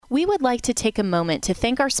We would like to take a moment to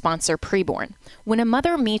thank our sponsor, Preborn. When a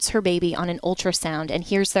mother meets her baby on an ultrasound and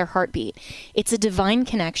hears their heartbeat, it's a divine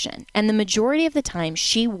connection, and the majority of the time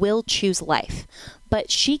she will choose life.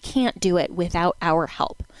 But she can't do it without our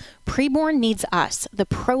help. Preborn needs us, the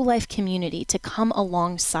pro-life community, to come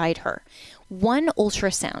alongside her. One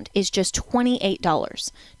ultrasound is just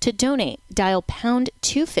 $28. To donate, dial pound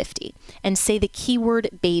 250 and say the keyword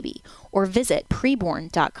baby or visit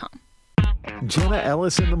preborn.com. Jenna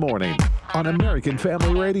Ellis in the morning on American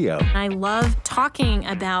Family Radio. I love talking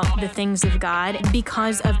about the things of God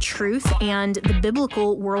because of truth and the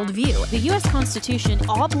biblical worldview. The U.S. Constitution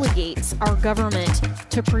obligates our government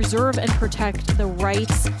to preserve and protect the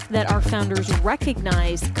rights that our founders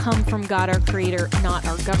recognize come from God, our Creator, not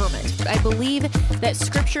our government. I believe that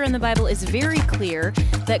Scripture in the Bible is very clear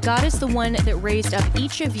that God is the one that raised up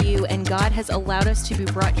each of you, and God has allowed us to be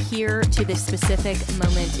brought here to this specific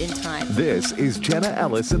moment in time. This is Jenna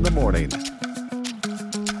Ellis in the morning.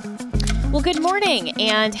 Well, good morning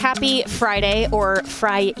and happy Friday, or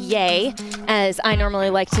Fry-yay, as I normally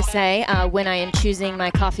like to say when I am choosing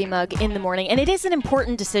my coffee mug in the morning. And it is an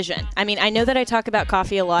important decision. I mean, I know that I talk about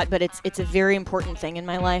coffee a lot, but it's a very important thing in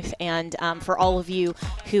my life. And for all of you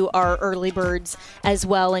who are early birds as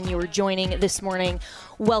well, and you are joining this morning,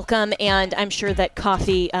 welcome. And I'm sure that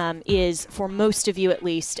coffee is, for most of you at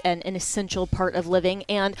least, an essential part of living.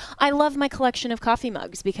 And I love my collection of coffee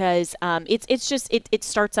mugs because it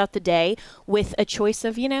starts out the day with a choice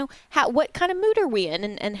of, what kind of mood are we in,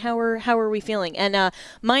 and how are we feeling? And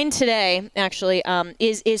mine today actually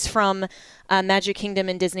is from Magic Kingdom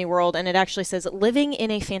in Disney World, and it actually says living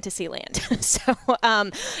in a fantasy land. So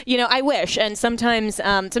I wish. And sometimes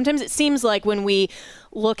it seems like when we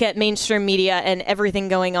look at mainstream media and everything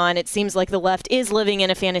going on, it seems like the left is living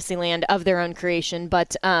in a fantasy land of their own creation.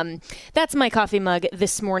 But that's my coffee mug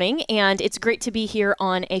this morning, and it's great to be here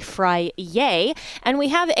on a Fry-yay. And we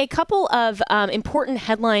have a couple of important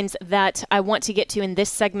headlines that I want to get to in this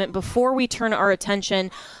segment before we turn our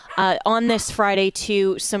attention on this Friday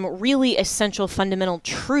to some really essential fundamental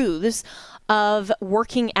truths of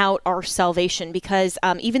working out our salvation, because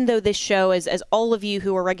even though this show, as all of you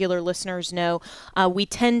who are regular listeners know, we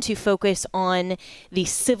tend to focus on the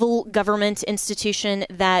civil government institution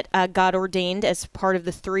that God ordained as part of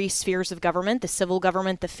the three spheres of government: the civil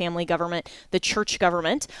government, the family government, the church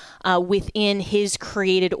government, within his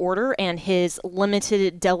created order and his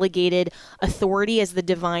limited delegated authority as the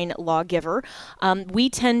divine lawgiver. We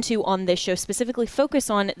tend to, on this show, specifically focus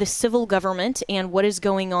on the civil government and what is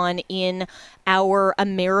going on in our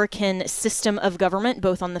American system of government,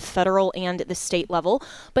 both on the federal and the state level.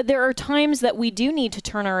 But there are times that we do need to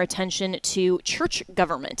turn our attention to church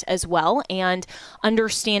government as well, and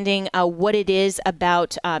understanding what it is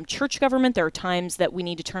about church government. There are times that we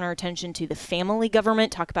need to turn our attention to the family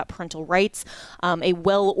government, talk about parental rights, a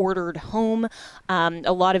well-ordered home,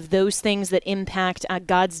 a lot of those things that impact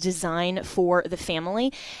God's design for the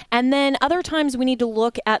family. And then other times we need to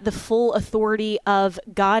look at the full authority of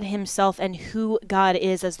God himself and who God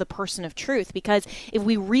is as the person of truth. Because if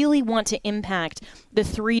we really want to impact the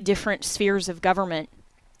three different spheres of government,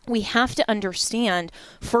 we have to understand,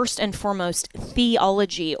 first and foremost,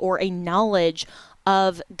 theology, or a knowledge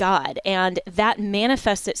of God. And that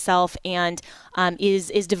manifests itself and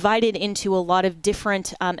is divided into a lot of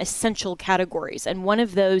different essential categories. And one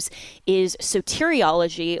of those is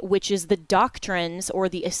soteriology, which is the doctrines or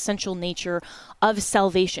the essential nature of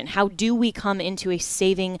salvation. How do we come into a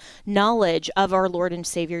saving knowledge of our Lord and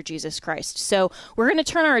Savior Jesus Christ? So we're going to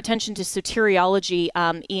turn our attention to soteriology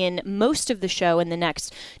in most of the show in the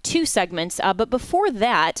next two segments. But before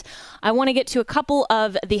that, I want to get to a couple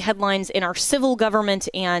of the headlines in our civil government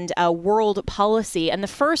and world policy. And the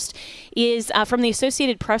first is from the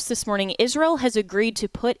Associated Press this morning. Israel has agreed to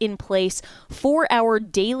put in place 4-hour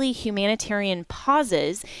daily humanitarian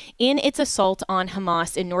pauses in its assault on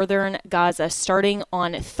Hamas in northern Gaza starting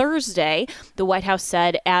on Thursday, the White House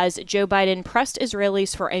said, as Joe Biden pressed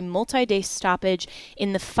Israelis for a multi-day stoppage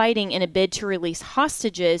in the fighting in a bid to release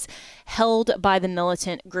hostages held by the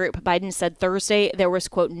militant group. Biden said Thursday there was,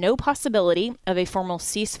 quote, no possibility of a formal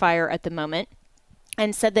ceasefire at the moment,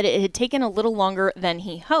 and said that it had taken a little longer than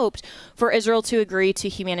he hoped for Israel to agree to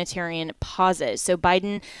humanitarian pauses. So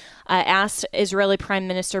Biden asked Israeli Prime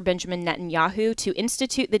Minister Benjamin Netanyahu to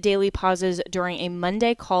institute the daily pauses during a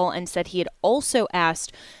Monday call, and said he had also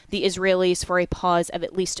asked the Israelis for a pause of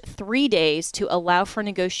at least 3 days to allow for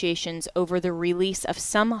negotiations over the release of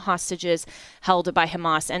some hostages held by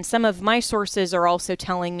Hamas. And some of my sources are also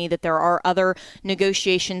telling me that there are other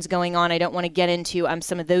negotiations going on. I don't want to get into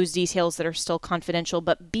some of those details that are still confidential,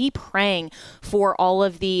 but be praying for all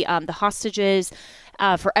of the hostages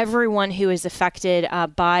for everyone who is affected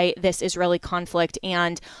by this Israeli conflict.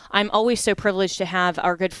 And I'm always so privileged to have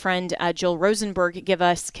our good friend Joel Rosenberg give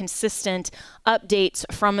us consistent updates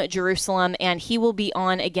from Jerusalem, and he will be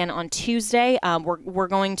on again on Tuesday. We're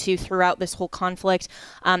going to, throughout this whole conflict,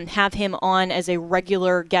 have him on as a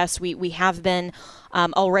regular guest. We have been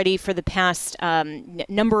already for the past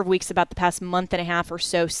number of weeks, about the past month and a half or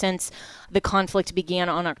so since the conflict began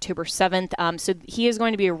on October 7th. So he is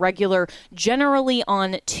going to be a regular generally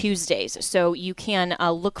on Tuesdays. So you can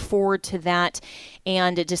look forward to that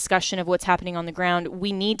and a discussion of what's happening on the ground.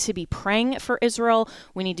 We need to be praying for Israel.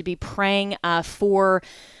 We need to be praying for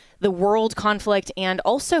the world conflict and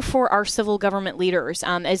also for our civil government leaders.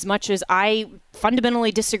 As much as I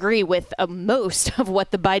fundamentally disagree with most of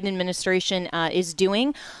what the Biden administration is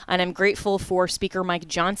doing, and I'm grateful for Speaker Mike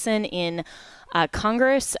Johnson in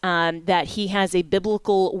Congress, that he has a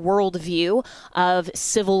biblical worldview of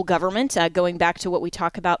civil government, going back to what we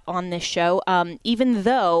talk about on this show. Even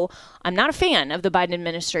though I'm not a fan of the Biden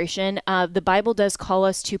administration, the Bible does call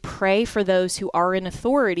us to pray for those who are in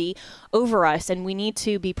authority over us, and we need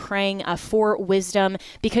to be praying for wisdom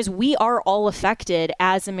because we are all affected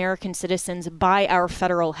as American citizens by our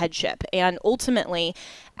federal headship. And ultimately,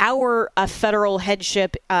 our federal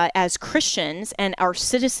headship as Christians and our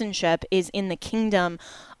citizenship is in the kingdom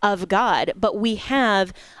of God, but we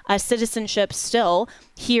have a citizenship still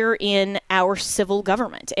here in our civil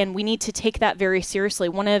government, and we need to take that very seriously.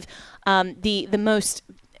 One of the most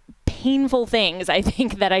painful things I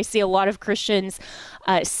think that I see a lot of Christians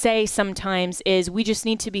say sometimes is we just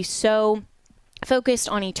need to be so focused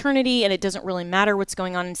on eternity, and it doesn't really matter what's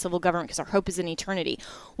going on in civil government because our hope is in eternity.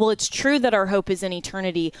 Well, it's true that our hope is in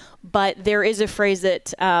eternity, but there is a phrase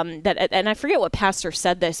that and I forget what pastor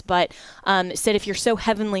said this, but said if you're so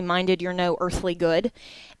heavenly minded, you're no earthly good.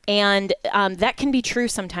 And that can be true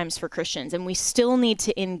sometimes for Christians, and we still need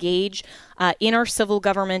to engage in our civil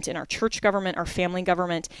government, in our church government, our family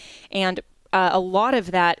government, and a lot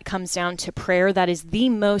of that comes down to prayer. That is the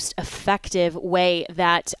most effective way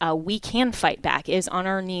that we can fight back, is on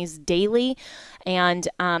our knees daily and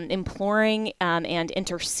imploring and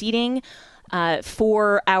interceding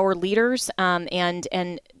for our leaders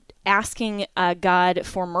and asking God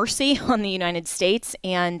for mercy on the United States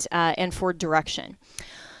and for direction.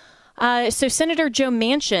 So Senator Joe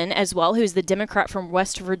Manchin, as well, who's the Democrat from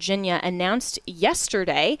West Virginia, announced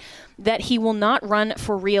yesterday that he will not run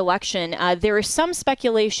for re-election. There is some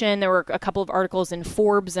speculation. There were a couple of articles in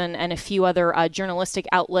Forbes and a few other journalistic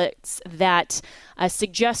outlets that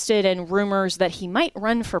suggested and rumors that he might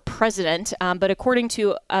run for president. But according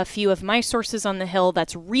to a few of my sources on the Hill,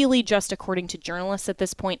 that's really just according to journalists at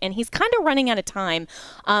this point. And he's kind of running out of time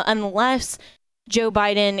unless Joe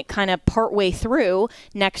Biden kind of partway through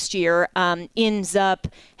next year ends up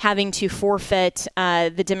having to forfeit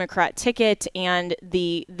the Democrat ticket, and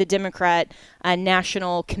the Democrat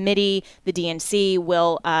National Committee, the DNC,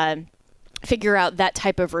 will figure out that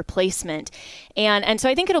type of replacement. And so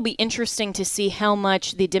I think it'll be interesting to see how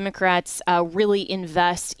much the Democrats really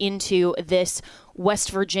invest into this West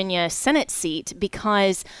Virginia Senate seat,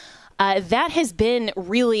 because that has been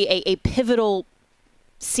really a pivotal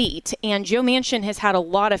seat, and Joe Manchin has had a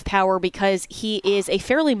lot of power because he is a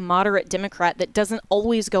fairly moderate Democrat that doesn't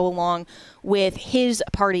always go along with his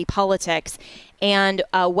party politics. And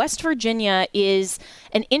West Virginia is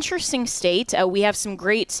an interesting state. We have some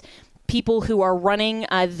great people who are running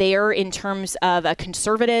there in terms of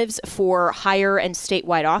conservatives for higher and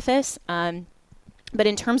statewide office. But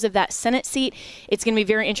in terms of that Senate seat, it's going to be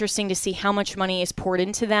very interesting to see how much money is poured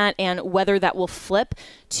into that and whether that will flip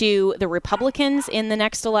to the Republicans in the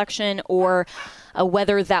next election or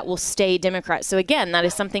whether that will stay Democrat. So again, that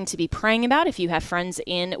is something to be praying about. If you have friends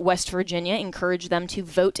in West Virginia, encourage them to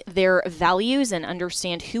vote their values and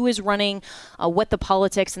understand who is running, what the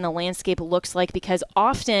politics and the landscape looks like, because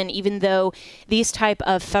often, even though these type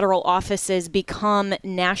of federal offices become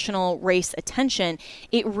national race attention,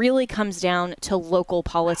 it really comes down to local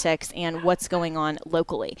politics and what's going on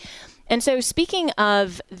locally. And so speaking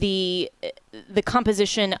of the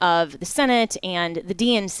composition of the Senate and the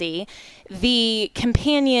DNC, the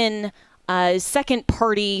companion second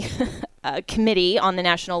party committee on the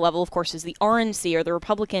national level, of course, is the RNC, or the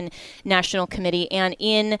Republican National Committee. And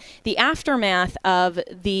in the aftermath of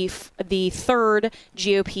the third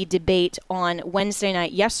GOP debate on Wednesday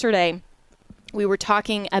night yesterday, we were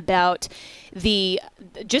talking about the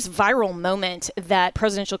just viral moment that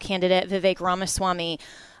presidential candidate Vivek Ramaswamy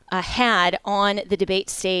had on the debate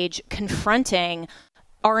stage, confronting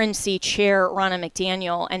RNC chair Ronna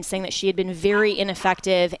McDaniel and saying that she had been very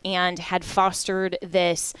ineffective and had fostered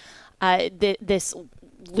this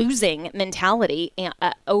losing mentality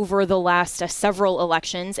over the last several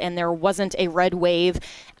elections, and there wasn't a red wave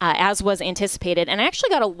as was anticipated. And I actually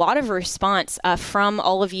got a lot of response from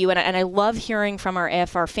all of you, and I love hearing from our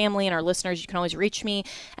AFR family and our listeners. You can always reach me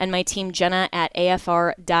and my team, Jenna, at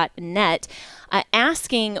afr.net.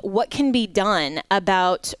 Asking what can be done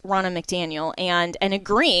about Ronna McDaniel and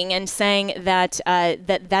agreeing and saying that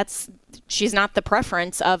she's not the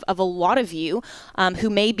preference of a lot of you who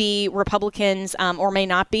may be Republicans or may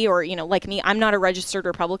not be, or, like me, I'm not a registered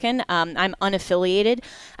Republican. I'm unaffiliated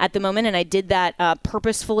at the moment, and I did that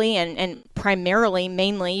purposefully and primarily,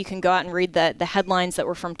 mainly, you can go out and read the headlines that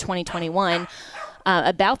were from 2021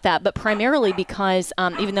 about that, but primarily because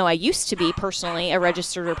even though I used to be personally a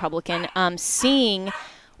registered Republican, seeing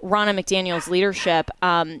Ronna McDaniel's leadership,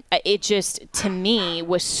 it just, to me,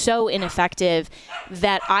 was so ineffective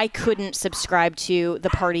that I couldn't subscribe to the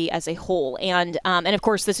party as a whole. And of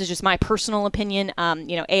course, this is just my personal opinion.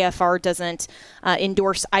 AFR doesn't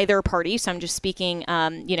endorse either party, so I'm just speaking,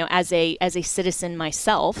 as a citizen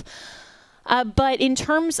myself. But in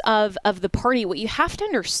terms of the party, what you have to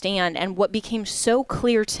understand, and what became so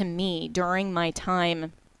clear to me during my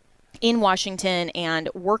time in Washington and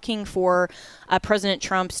working for President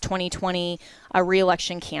Trump's 2020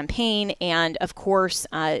 re-election campaign, and of course,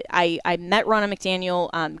 I met Ronna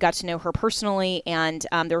McDaniel, got to know her personally, and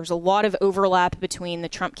there was a lot of overlap between the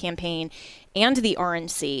Trump campaign and the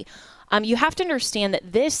RNC. You have to understand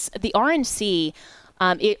that the RNC,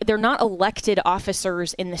 they're not elected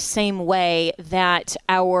officers in the same way that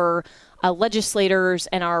our legislators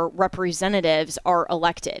and our representatives are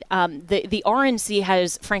elected. The RNC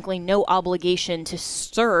has, frankly, no obligation to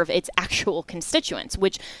serve its actual constituents,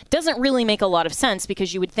 which doesn't really make a lot of sense,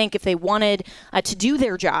 because you would think if they wanted to do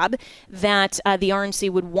their job, that the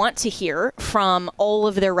RNC would want to hear from all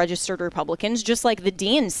of their registered Republicans, just like the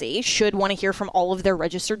DNC should want to hear from all of their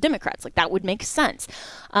registered Democrats. Like, that would make sense.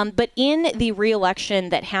 But in the re-election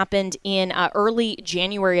that happened in early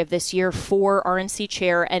January of this year for RNC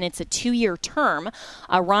chair, and it's a 2-year term,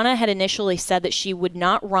 Ronna had initially said that she would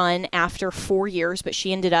not run after 4 years, but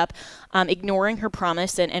she ended up ignoring her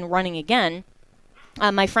promise and running again.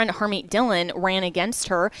 My friend Harmeet Dillon ran against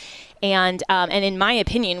her, and in my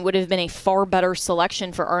opinion would have been a far better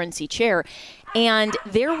selection for RNC chair. And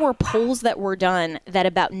there were polls that were done that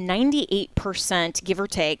about 98%, give or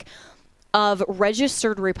take, of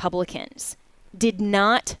registered Republicans did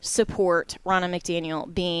not support Ronna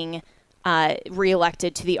McDaniel being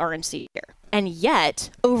reelected to the RNC chair. And yet,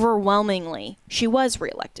 overwhelmingly, she was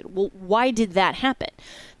reelected. Well, why did that happen?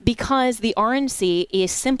 Because the RNC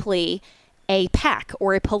is simply a PAC,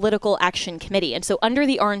 or a political action committee. And so under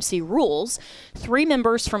the RNC rules, 3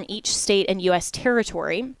 members from each state and U.S.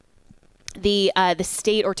 territory, the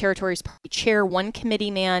state or territory's party chair, 1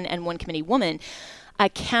 committee man and 1 committee woman,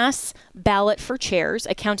 casts ballot for chairs,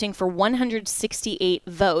 accounting for 168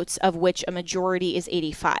 votes, of which a majority is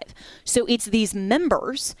 85. So it's these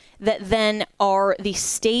members that then are the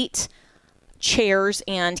state chairs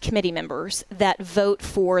and committee members that vote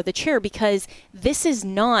for the chair, because this is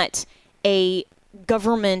not a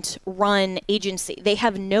government-run agency. They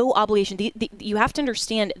have no obligation. You have to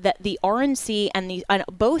understand that the RNC and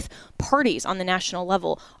both parties on the national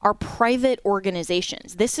level are private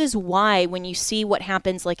organizations. This is why when you see what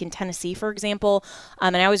happens, like in Tennessee, for example,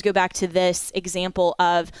 and I always go back to this example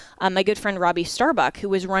of my good friend Robbie Starbuck, who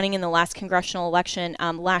was running in the last congressional election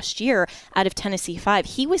last year out of Tennessee 5.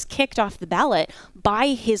 He was kicked off the ballot by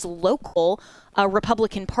his local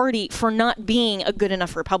Republican Party for not being a good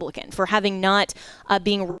enough Republican, for having not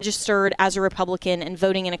being registered as a Republican and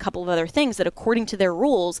voting in a couple of other things that, according to their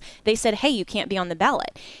rules, they said, hey, you can't be on the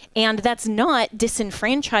ballot. And that's not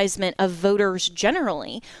disenfranchisement of voters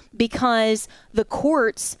generally, because the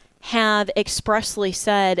courts have expressly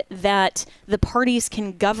said that the parties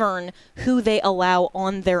can govern who they allow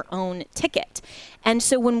on their own ticket. And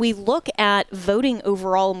so when we look at voting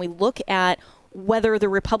overall, and we look at whether the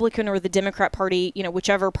Republican or the Democrat Party,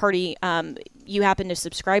 whichever party you happen to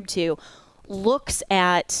subscribe to, looks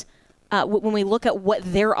at, when we look at what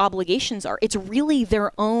their obligations are, it's really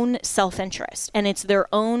their own self-interest, and it's their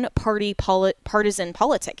own party partisan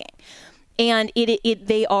politicking. And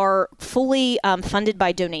they are fully funded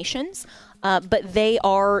by donations, but they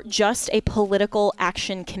are just a political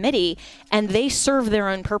action committee, and they serve their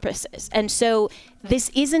own purposes. And so this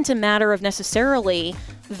isn't a matter of necessarily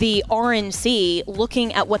the RNC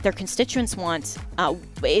looking at what their constituents want.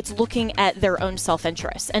 It's looking at their own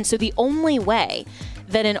self-interest. And so the only way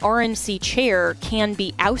that an RNC chair can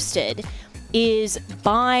be ousted is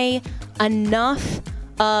by enough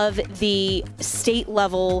of the state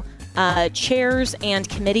level chairs and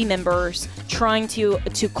committee members trying to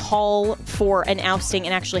call for an ousting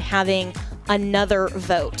and actually having another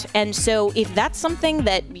vote. And so if that's something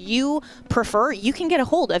that you prefer, you can get a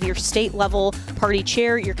hold of your state level party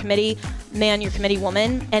chair, your committee man, your committee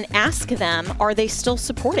woman, and ask them, are they still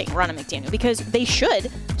supporting Ronna McDaniel? Because they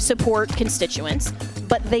should support constituents,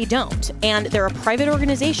 but they don't. And they're a private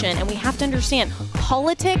organization, and we have to understand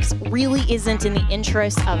politics really isn't in the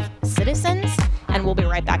interest of citizens. And we'll be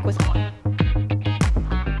right back with more.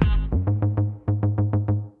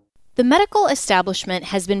 The medical establishment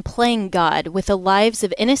has been playing God with the lives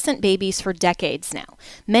of innocent babies for decades now.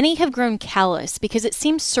 Many have grown callous because it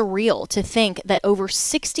seems surreal to think that over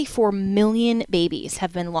 64 million babies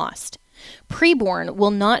have been lost. Preborn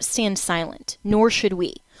will not stand silent, nor should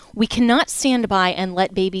we. We cannot stand by and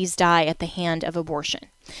let babies die at the hand of abortion.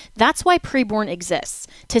 That's why Preborn exists,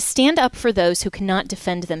 to stand up for those who cannot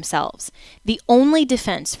defend themselves. The only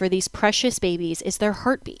defense for these precious babies is their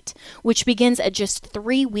heartbeat, which begins at just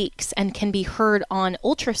 3 weeks and can be heard on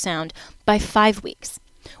ultrasound by 5 weeks.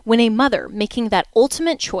 When a mother making that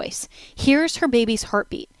ultimate choice hears her baby's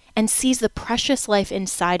heartbeat and sees the precious life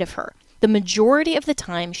inside of her, the majority of the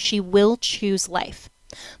time she will choose life.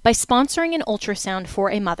 By sponsoring an ultrasound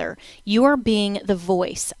for a mother, you are being the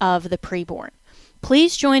voice of the preborn.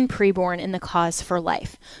 Please join Preborn in the cause for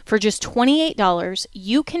life. For just $28,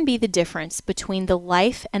 you can be the difference between the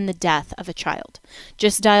life and the death of a child.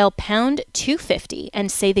 Just dial pound 250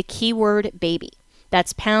 and say the keyword baby.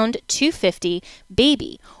 That's pound 250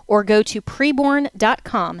 baby, or go to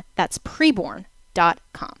preborn.com. That's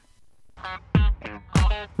preborn.com.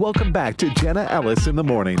 Welcome back to Jenna Ellis in the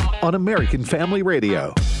Morning on American Family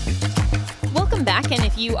Radio. Welcome back, and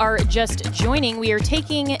if you are just joining, we are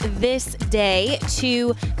taking this day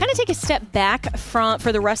to kind of take a step back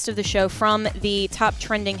for the rest of the show from the top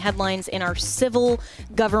trending headlines in our civil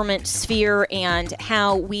government sphere and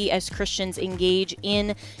how we as Christians engage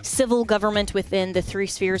in civil government within the 3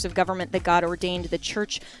 spheres of government that God ordained: the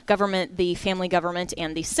church government, the family government,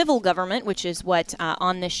 and the civil government, which is what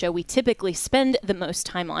on this show we typically spend the most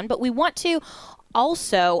time on. But we want to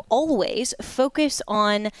also always focus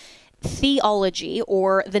on theology,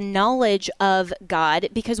 or the knowledge of God,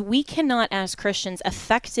 because we cannot as Christians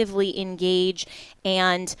effectively engage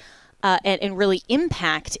and really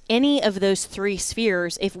impact any of those 3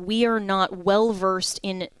 spheres if we are not well versed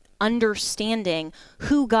in understanding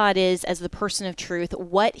who God is as the person of truth,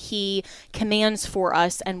 what he commands for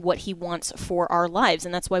us, and what he wants for our lives.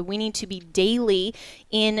 And that's why we need to be daily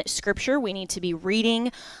in Scripture. We need to be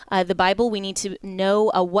reading the Bible. We need to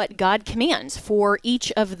know what God commands for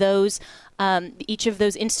each of those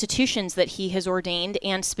institutions that he has ordained,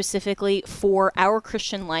 and specifically for our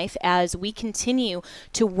Christian life as we continue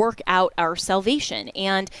to work out our salvation.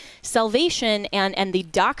 And salvation and the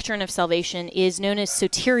doctrine of salvation is known as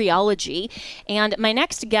soteriology. And my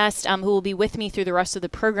next guest, who will be with me through the rest of the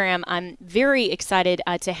program, I'm very excited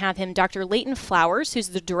to have him, Dr. Leighton Flowers, who's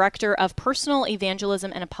the Director of Personal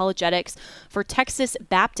Evangelism and Apologetics for Texas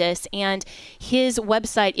Baptist. And his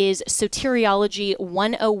website is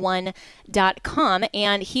Soteriology101.com,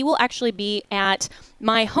 and he will actually be at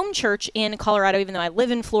my home church in Colorado, even though I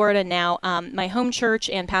live in Florida now. My home church,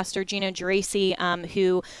 and Pastor Gino Geraci,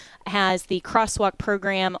 who has the Crosswalk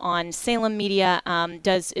program on Salem Media,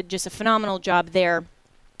 does just a phenomenal job there.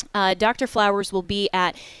 Dr. Flowers will be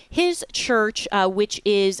at his church, which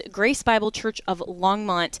is Grace Bible Church of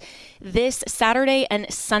Longmont, this Saturday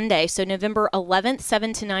and Sunday. So November 11th,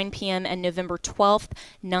 7 to 9 p.m. and November 12th,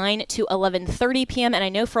 9 to 11:30 p.m. And I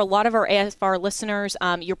know for a lot of our AFR listeners,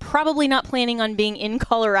 you're probably not planning on being in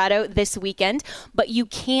Colorado this weekend, but you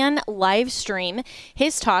can live stream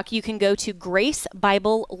his talk. You can go to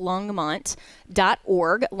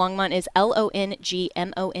gracebiblelongmont.org. Longmont is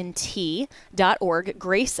LONGMONT.org,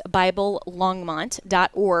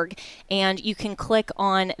 gracebiblelongmont.org, and you can click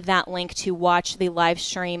on that link to watch the live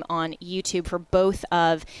stream on YouTube for both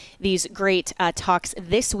of these great talks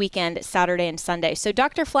this weekend, Saturday and Sunday. So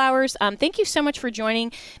Dr. Flowers, thank you so much for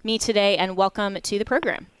joining me today, and welcome to the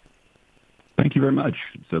program. Thank you very much.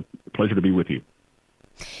 It's a pleasure to be with you.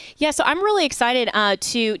 Yeah, so I'm really excited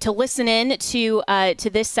to listen in to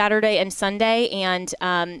this Saturday and Sunday, and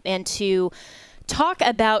to talk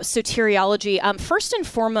about soteriology. First and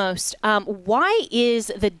foremost, why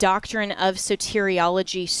is the doctrine of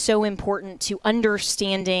soteriology so important to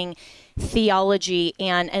understanding theology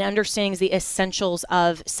and understanding the essentials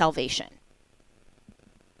of salvation?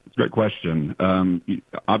 Great question.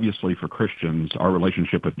 Obviously, for Christians, our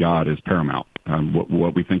relationship with God is paramount.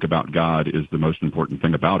 What we think about God is the most important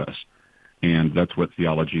thing about us. And that's what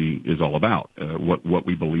theology is all about, what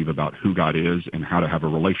we believe about who God is and how to have a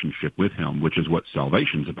relationship with him, which is what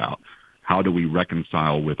salvation's about. How do we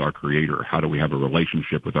reconcile with our Creator? How do we have a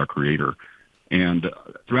relationship with our Creator? And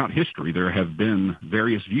throughout history, there have been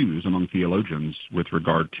various views among theologians with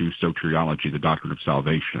regard to soteriology, the doctrine of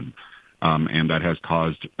salvation. And that has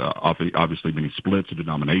caused, obviously, many splits of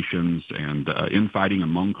denominations and infighting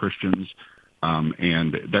among Christians.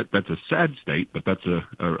 And that's a sad state, but that's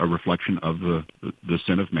a reflection of the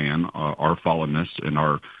sin of man, our fallenness, and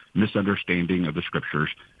our misunderstanding of the Scriptures.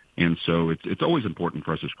 And so it's always important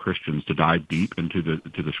for us as Christians to dive deep into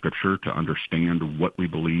the Scripture to understand what we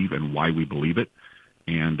believe and why we believe it.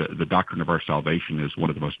 And the doctrine of our salvation is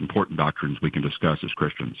one of the most important doctrines we can discuss as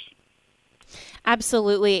Christians.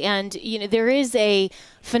 Absolutely. And, there is a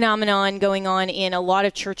phenomenon going on in a lot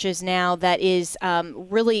of churches now that is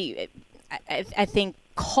really, I think,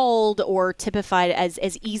 called or typified as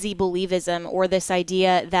easy believism, or this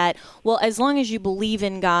idea that, well, as long as you believe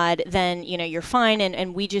in God, then, you're fine.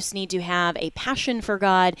 And we just need to have a passion for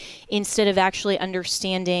God instead of actually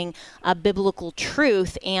understanding biblical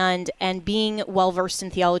truth and being well-versed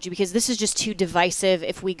in theology, because this is just too divisive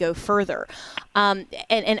if we go further.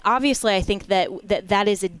 And obviously, I think that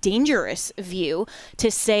is a dangerous view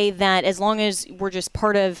to say that as long as we're just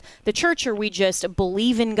part of the church or we just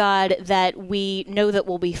believe in God, that we know that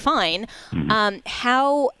we'll be fine. Mm-hmm.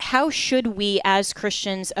 How should we as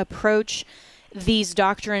Christians approach these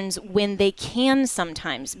doctrines when they can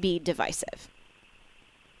sometimes be divisive?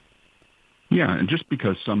 Yeah, and just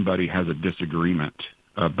because somebody has a disagreement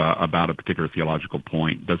about a particular theological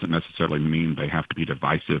point doesn't necessarily mean they have to be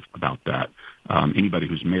divisive about that. Anybody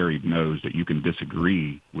who's married knows that you can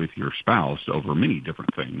disagree with your spouse over many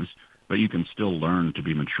different things, but you can still learn to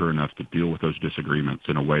be mature enough to deal with those disagreements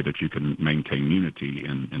in a way that you can maintain unity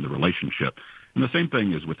in the relationship. And the same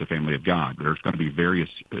thing is with the family of God. There's going to be various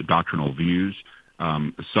doctrinal views,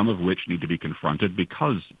 some of which need to be confronted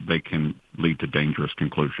because they can lead to dangerous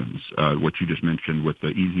conclusions. What you just mentioned with the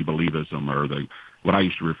easy believism, or what I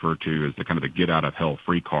used to refer to as the kind of the get out of hell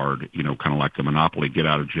free card, kind of like the Monopoly get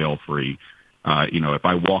out of jail free. If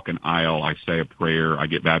I walk an aisle, I say a prayer, I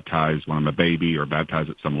get baptized when I'm a baby or baptized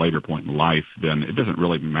at some later point in life, then it doesn't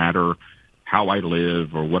really matter how I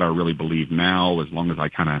live or what I really believe now, as long as I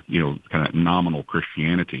kind of nominal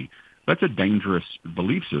Christianity. That's a dangerous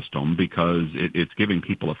belief system because it's giving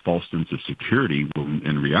people a false sense of security when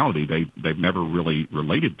in reality they've never really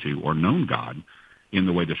related to or known God in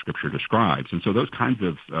the way the Scripture describes. And so those kinds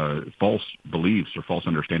of false beliefs or false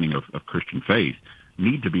understanding of Christian faith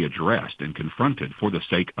need to be addressed and confronted for the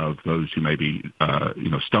sake of those who may be,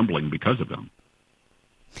 stumbling because of them.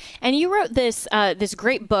 And you wrote this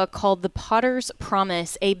great book called The Potter's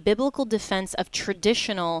Promise, A Biblical Defense of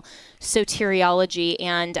Traditional Soteriology.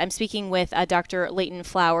 And I'm speaking with Dr. Leighton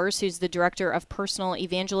Flowers, who's the Director of Personal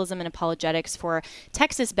Evangelism and Apologetics for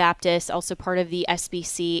Texas Baptist, also part of the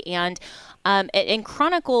SBC. And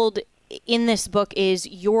chronicled in this book is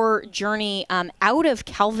your journey out of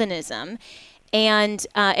Calvinism. And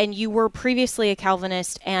you were previously a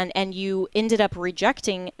Calvinist, and you ended up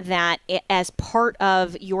rejecting that as part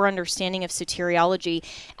of your understanding of soteriology.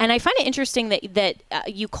 And I find it interesting that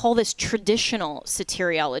you call this traditional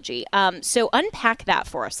soteriology. So unpack that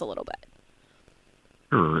for us a little bit.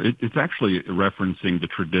 Sure. It's actually referencing the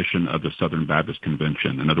tradition of the Southern Baptist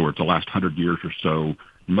Convention. In other words, the last 100 years or so,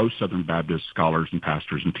 most Southern Baptist scholars and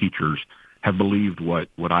pastors and teachers have believed what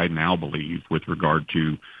I now believe with regard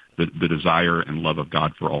to the desire and love of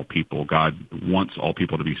God for all people. God wants all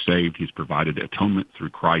people to be saved. He's provided atonement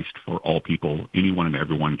through Christ for all people. Anyone and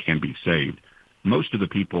everyone can be saved. Most of the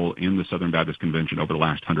people in the Southern Baptist Convention over the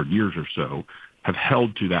last 100 years or so have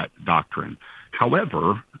held to that doctrine.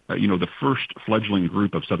 However, the first fledgling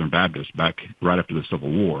group of Southern Baptists back right after the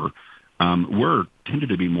Civil War tended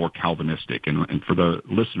to be more Calvinistic. And for the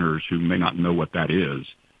listeners who may not know what that is,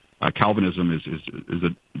 Calvinism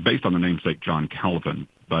is based on the namesake John Calvin,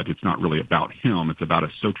 but it's not really about him. It's about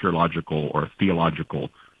a soteriological or a theological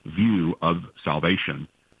view of salvation,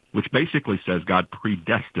 which basically says God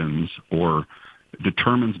predestines or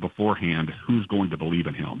determines beforehand who's going to believe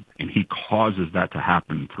in him, and he causes that to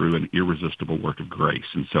happen through an irresistible work of grace.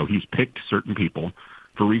 And so he's picked certain people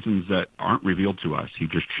for reasons that aren't revealed to us. He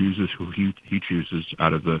just chooses who he chooses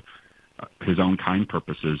out of his own kind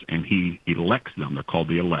purposes, and he elects them. They're called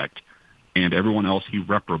the elect. And everyone else he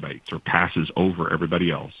reprobates or passes over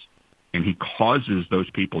everybody else. And he causes those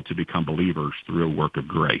people to become believers through a work of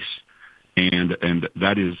grace. And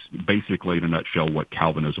that is basically, in a nutshell, what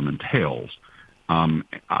Calvinism entails.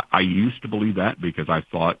 I used to believe that because I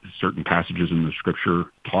thought certain passages in the Scripture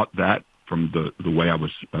taught that from the way I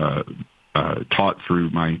was taught through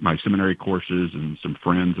my seminary courses and some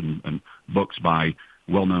friends and books by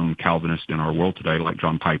well-known Calvinists in our world today, like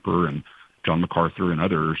John Piper and John MacArthur and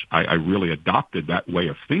others. I really adopted that way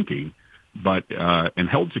of thinking, but and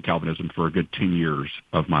held to Calvinism for a good 10 years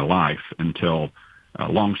of my life until,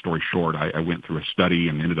 long story short, I went through a study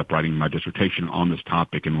and ended up writing my dissertation on this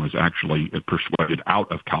topic and was actually persuaded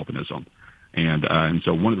out of Calvinism. And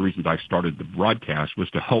so one of the reasons I started the broadcast was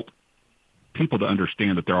to help people to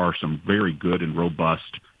understand that there are some very good and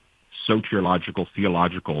robust soteriological,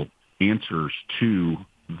 theological answers to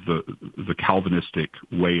the Calvinistic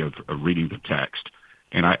way of reading the text.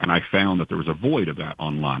 And I found that there was a void of that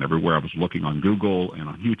online. Everywhere I was looking on Google and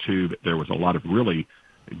on YouTube, there was a lot of really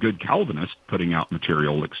good Calvinists putting out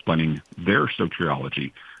material explaining their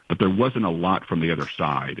soteriology, but there wasn't a lot from the other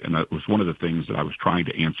side. And that was one of the things that I was trying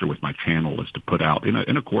to answer with my channel, is to put out in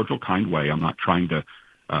a cordial, kind way. I'm not trying to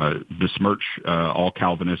besmirch all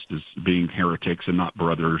Calvinists as being heretics and not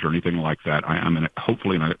brothers or anything like that. I'm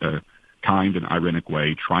hopefully in a kind and ironic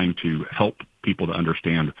way trying to help people to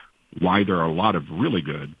understand why there are a lot of really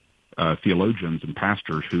good theologians and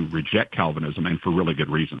pastors who reject Calvinism, and for really good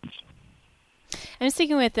reasons. I'm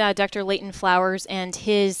speaking with Dr. Leighton Flowers, and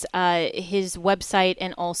his website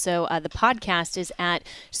and also the podcast is at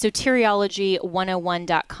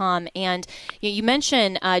Soteriology101.com. And you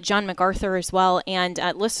mentioned John MacArthur as well, and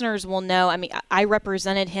listeners will know. I mean, I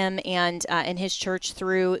represented him and his church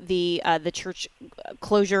through the church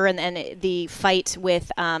closure and the fight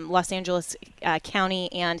with Los Angeles County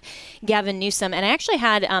and Gavin Newsom, and I actually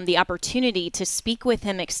had the opportunity to speak with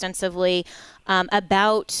him extensively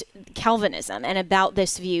about Calvinism and about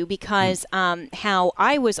this view, because how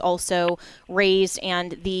I was also raised,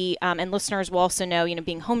 and and listeners will also know,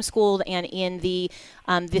 being homeschooled and in the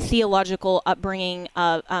theological upbringing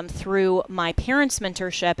through my parents'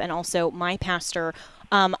 mentorship and also my pastor.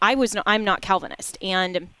 I'm not Calvinist,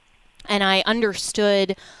 and I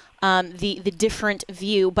understood the different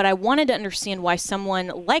view, but I wanted to understand why someone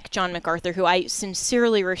like John MacArthur, who I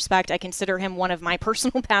sincerely respect, I consider him one of my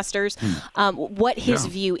personal pastors, what his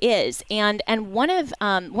view is. And one of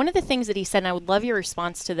the things that he said, and I would love your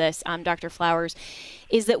response to this, Dr. Flowers,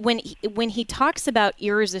 is that when he talks about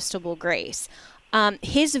irresistible grace,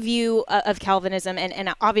 his view of Calvinism,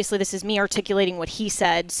 and obviously this is me articulating what he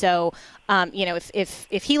said, so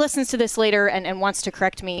if he listens to this later and wants to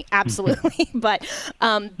correct me, absolutely. But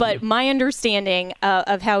my understanding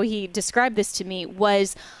of how he described this to me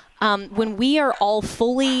was, when we are all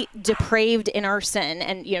fully depraved in our sin,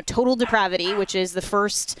 and total depravity, which is the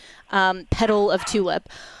first petal of tulip,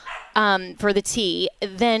 for the T,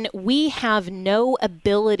 then we have no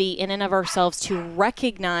ability in and of ourselves to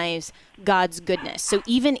recognize God's goodness. So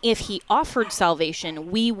even if he offered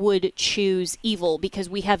salvation, we would choose evil because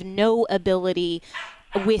we have no ability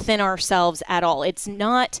within ourselves at all. It's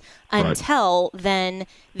not until then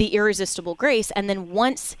the irresistible grace, and then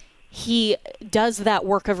once he does that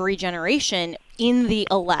work of regeneration in the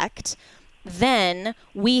elect, then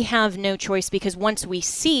we have no choice, because once we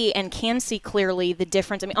see and can see clearly the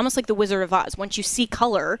difference, I mean, almost like the Wizard of Oz, once you see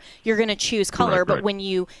color, you're going to choose color, but when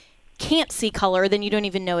you can't see color, then you don't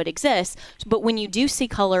even know it exists. But when you do see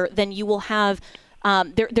color, then you will have,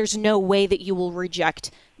 there's no way that you will reject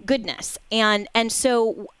goodness. And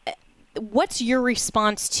so what's your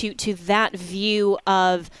response to that view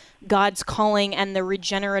of God's calling and the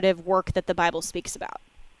regenerative work that the Bible speaks about?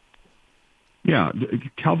 Yeah,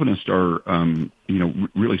 Calvinists are,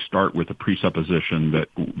 really start with the presupposition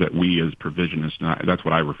that we as provisionists, and that's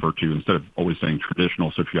what I refer to, instead of always saying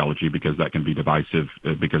traditional soteriology, because that can be divisive,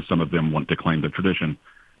 because some of them want to claim the tradition.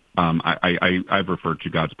 I've referred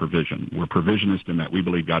to God's provision. We're provisionist in that we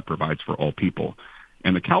believe God provides for all people.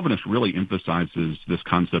 And the Calvinist really emphasizes this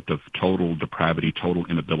concept of total depravity, total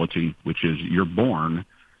inability, which is you're born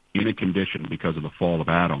in a condition because of the fall of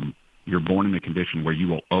Adam. You're born in a condition where you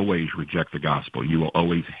will always reject the gospel. You will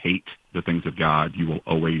always hate the things of God. You will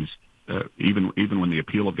always, even when the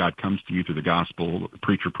appeal of God comes to you through the gospel, the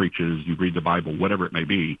preacher preaches, you read the Bible, whatever it may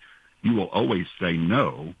be, you will always say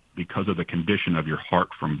no because of the condition of your heart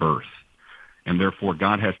from birth. And therefore,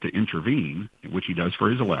 God has to intervene, which he does for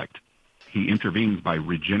his elect. He intervenes by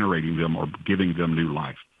regenerating them or giving them new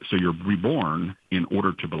life. So you're reborn in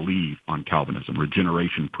order to believe on Calvinism.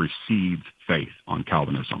 Regeneration precedes faith on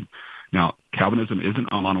Calvinism. Now, Calvinism isn't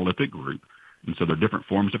a monolithic group, and so there are different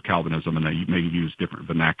forms of Calvinism, and they may use different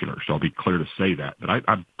vernacular. So I'll be clear to say that. But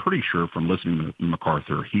I'm pretty sure from listening to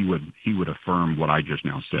MacArthur, he would affirm what I just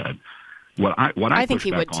now said. What I think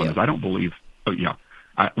he would too. Is I don't believe. Oh yeah.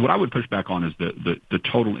 What I would push back on is the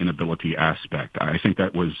total inability aspect. I think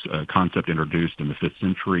that was a concept introduced in the 5th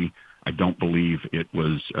century I don't believe it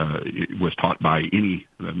was taught by any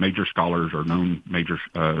major scholars or known major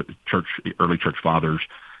early church fathers,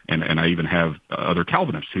 and I even have other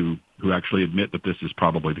Calvinists who actually admit that this is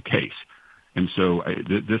probably the case. And so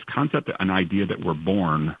this concept, an idea that we're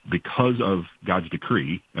born because of God's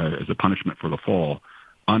decree as a punishment for the fall,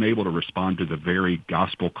 unable to respond to the very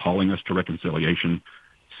gospel calling us to reconciliation,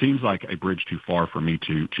 seems like a bridge too far for me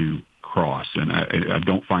to cross. And I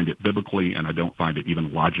don't find it biblically, and I don't find it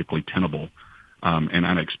even logically tenable. And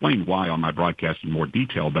I explain why on my broadcast in more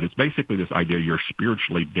detail, but it's basically this idea you're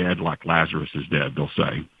spiritually dead like Lazarus is dead, they'll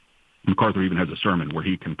say. MacArthur even has a sermon where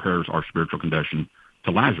he compares our spiritual condition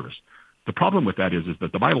to Lazarus. The problem with that is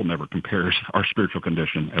that the Bible never compares our spiritual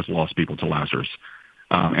condition as lost people to Lazarus.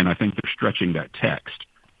 And I think they're stretching that text.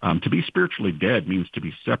 To be spiritually dead means to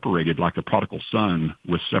be separated like the prodigal son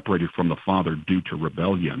was separated from the father due to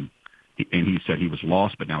rebellion. And he said he was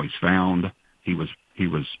lost, but now he's found. He was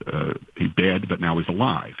dead, but now he's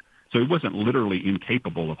alive. So he wasn't literally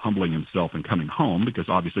incapable of humbling himself and coming home, because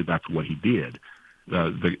obviously that's what he did.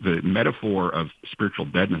 The metaphor of spiritual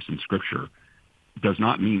deadness in Scripture does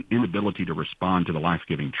not mean inability to respond to the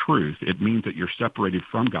life-giving truth. It means that you're separated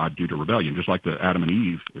from God due to rebellion. Just like the Adam and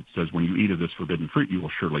Eve, it says, when you eat of this forbidden fruit, you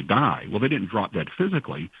will surely die. Well, they didn't drop dead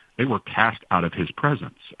physically. They were cast out of his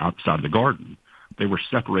presence outside of the garden. They were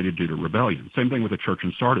separated due to rebellion. Same thing with the church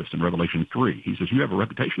in Sardis in Revelation 3. He says, you have a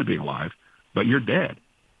reputation of being alive, but you're dead.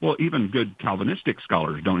 Well, even good Calvinistic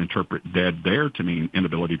scholars don't interpret dead there to mean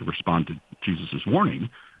inability to respond to Jesus' warning.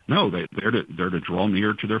 No, they're to draw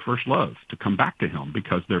near to their first love, to come back to him,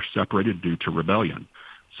 because they're separated due to rebellion.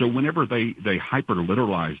 So whenever they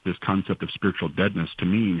hyper-literalize this concept of spiritual deadness to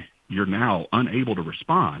mean you're now unable to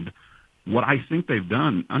respond, what I think they've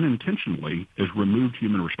done unintentionally is removed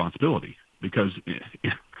human responsibility, because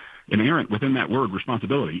inherent within that word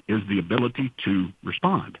responsibility is the ability to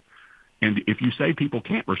respond. And if you say people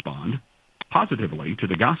can't respond positively to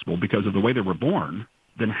the gospel because of the way they were born,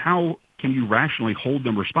 then how can you rationally hold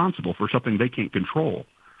them responsible for something they can't control?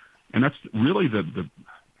 And that's really the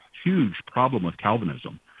huge problem with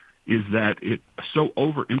Calvinism, is that it so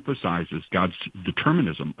overemphasizes God's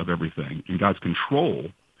determinism of everything and God's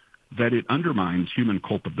control that it undermines human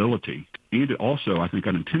culpability. And it also, I think,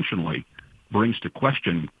 unintentionally brings to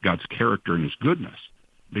question God's character and his goodness,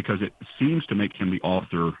 because it seems to make him the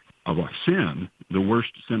author of a sin, the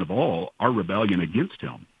worst sin of all, our rebellion against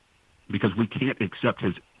him, because we can't accept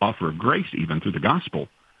his offer of grace even through the gospel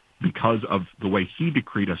because of the way he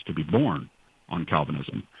decreed us to be born on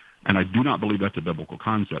Calvinism. And I do not believe that's a biblical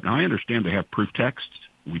concept. Now, I understand they have proof texts.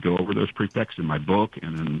 We go over those proof texts in my book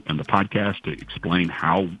and in the podcast to explain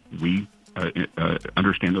how we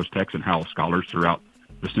understand those texts and how scholars throughout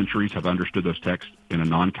the centuries have understood those texts in a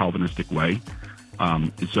non-Calvinistic way.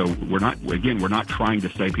 So we're not trying to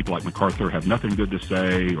say people like MacArthur have nothing good to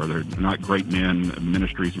say, or they're not great men,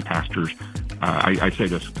 ministries, and pastors. I say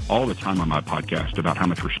this all the time on my podcast about how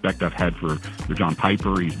much respect I've had for John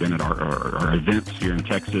Piper. He's been at our events here in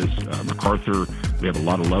Texas. MacArthur, we have a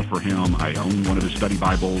lot of love for him. I own one of his study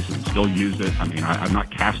Bibles and still use it. I mean, I'm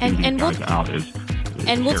not casting these guys out as...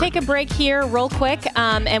 And we'll take a break here real quick,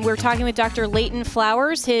 and we're talking with Dr. Leighton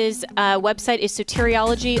Flowers. His website is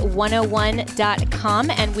Soteriology101.com,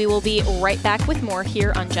 and we will be right back with more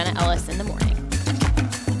here on Jenna Ellis in the Morning.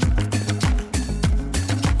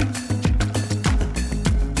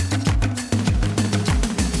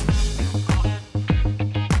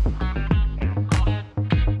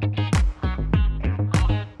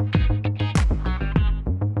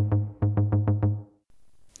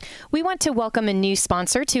 We want to welcome a new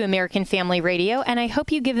sponsor to American Family Radio, and I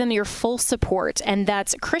hope you give them your full support, and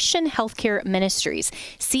that's Christian Healthcare Ministries,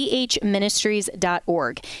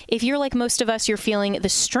 chministries.org. If you're like most of us, you're feeling the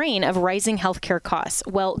strain of rising healthcare costs.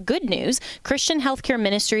 Well, good news, Christian Healthcare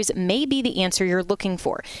Ministries may be the answer you're looking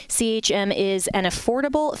for. CHM is an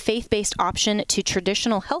affordable, faith-based option to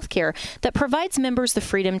traditional healthcare that provides members the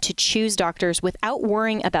freedom to choose doctors without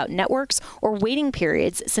worrying about networks or waiting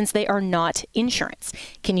periods, since they are not insurance.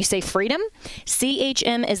 Can you say freedom?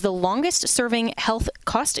 CHM is the longest-serving health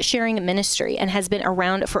cost-sharing ministry and has been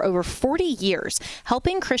around for over 40 years,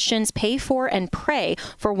 helping Christians pay for and pray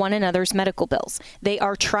for one another's medical bills. They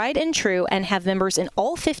are tried and true and have members in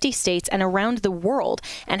all 50 states and around the world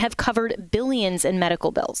and have covered billions in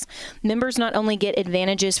medical bills. Members not only get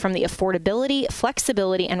advantages from the affordability,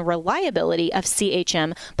 flexibility, and reliability of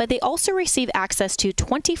CHM, but they also receive access to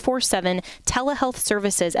 24/7 telehealth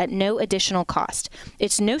services at no additional cost.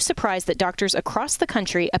 It's no surprised that doctors across the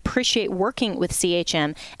country appreciate working with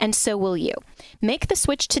CHM, and so will you. Make the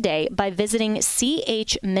switch today by visiting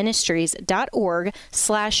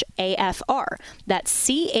chministries.org/AFR. That's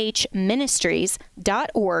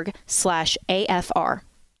chministries.org/AFR.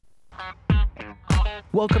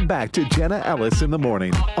 Welcome back to Jenna Ellis in the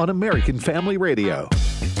Morning on American Family Radio.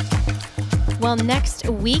 Well, next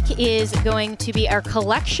week is going to be our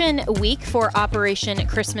collection week for Operation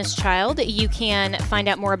Christmas Child. You can find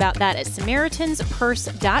out more about that at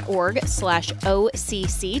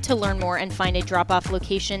SamaritansPurse.org/OCC to learn more and find a drop-off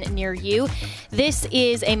location near you. This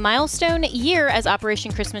is a milestone year as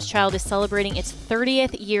Operation Christmas Child is celebrating its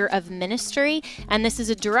 30th year of ministry, and this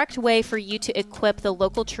is a direct way for you to equip the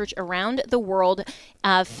local church around the world,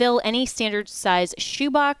 fill any standard size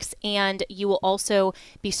shoebox, and you will also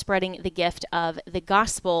be spreading the gift of the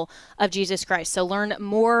gospel of Jesus Christ. So learn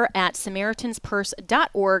more at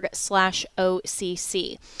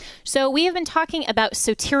SamaritansPurse.org/OCC. So we have been talking about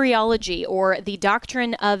soteriology, or the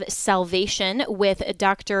doctrine of salvation, with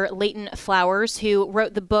Dr. Leighton Flowers, who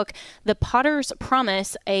wrote the book The Potter's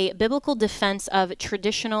Promise, a biblical defense of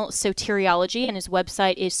traditional soteriology, and his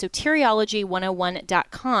website is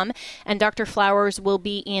soteriology101.com. And Dr. Flowers will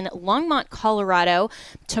be in Longmont, Colorado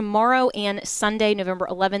tomorrow and Sunday, November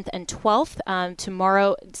 11th and 12th.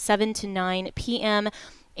 Tomorrow, 7 to 9 p.m.,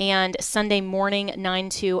 and Sunday morning, Sunday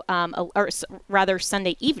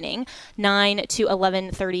evening, 9 to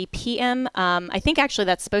 11:30 p.m. I think actually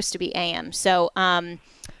that's supposed to be a.m., so I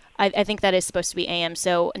think that is supposed to be a.m.,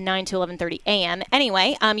 so 9 to 11:30 a.m.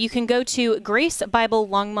 Anyway, you can go to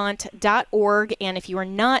gracebiblelongmont.org, and if you are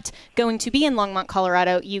not going to be in Longmont,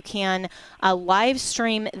 Colorado, you can live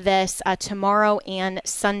stream this tomorrow and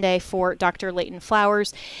Sunday for Dr. Leighton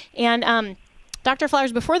Flowers. And Dr.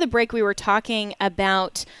 Flowers, before the break, we were talking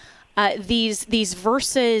about these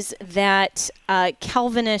verses that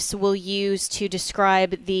Calvinists will use to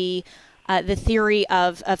describe the theory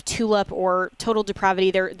of tulip or total depravity,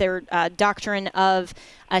 their doctrine of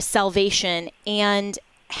salvation, and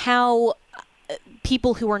how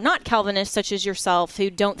people who are not Calvinists, such as yourself, who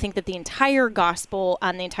don't think that the entire gospel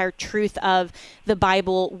and the entire truth of the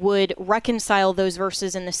Bible would reconcile those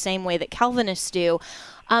verses in the same way that Calvinists do.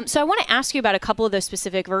 So I want to ask you about a couple of those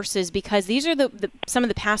specific verses, because these are some of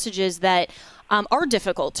the passages that are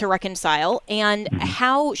difficult to reconcile, and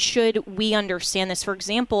how should we understand this? For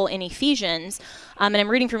example, in Ephesians, and I'm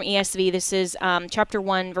reading from ESV, this is chapter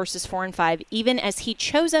 1, verses 4 and 5, even as he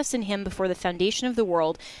chose us in him before the foundation of the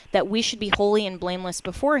world, that we should be holy and blameless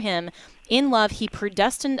before him. In love, he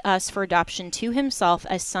predestined us for adoption to himself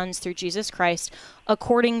as sons through Jesus Christ,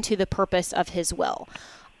 according to the purpose of his will.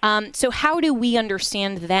 So how do we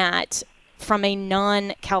understand that from a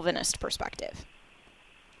non-Calvinist perspective?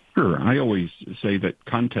 Sure. I always say that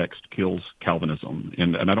context kills Calvinism,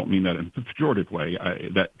 and I don't mean that in a pejorative way.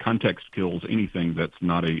 That context kills anything that's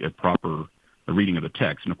not a proper reading of the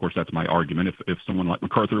text. And, of course, that's my argument. If someone like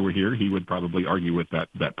MacArthur were here, he would probably argue with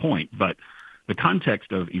that point. But the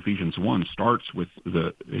context of Ephesians 1 starts with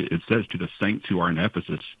it says to the saints who are in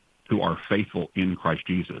Ephesus, who are faithful in Christ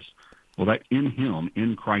Jesus. Well, that in him,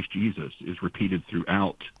 in Christ Jesus, is repeated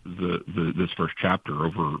throughout this first chapter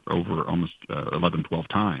over almost 11, 12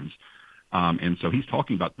 times. And so he's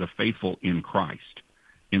talking about the faithful in Christ.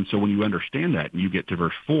 And so when you understand that and you get to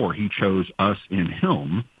verse 4, he chose us in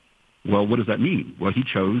him. Well, what does that mean? Well, he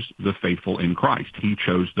chose the faithful in Christ. He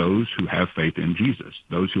chose those who have faith in Jesus,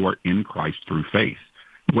 those who are in Christ through faith.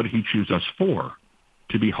 What did he choose us for?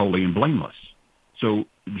 To be holy and blameless. So,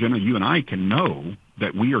 Jenna, you and I can know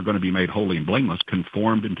that we are going to be made holy and blameless,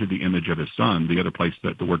 conformed into the image of his Son. The other place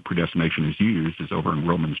that the word predestination is used is over in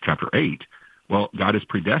Romans chapter 8. Well, God is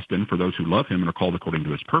predestined for those who love him and are called according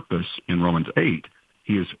to his purpose. In Romans 8,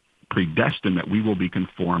 he is predestined that we will be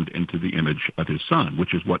conformed into the image of his Son,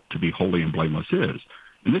 which is what to be holy and blameless is.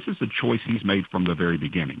 And this is the choice he's made from the very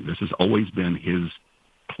beginning. This has always been his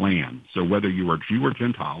plan. So whether you are Jew or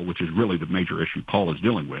Gentile, which is really the major issue Paul is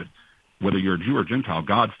dealing with, whether you're a Jew or Gentile,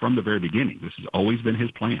 God, from the very beginning, this has always been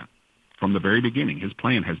his plan. From the very beginning, his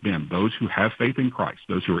plan has been those who have faith in Christ,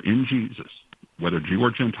 those who are in Jesus, whether Jew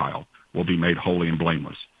or Gentile, will be made holy and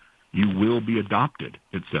blameless. You will be adopted,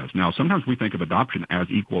 it says. Now, sometimes we think of adoption as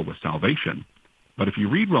equal with salvation, but if you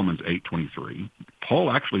read Romans 8:23,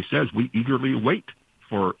 Paul actually says we eagerly wait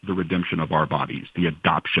for the redemption of our bodies, the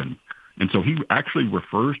adoption. And so he actually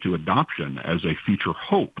refers to adoption as a future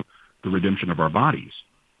hope, the redemption of our bodies.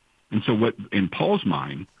 And so what, in Paul's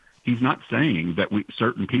mind, he's not saying that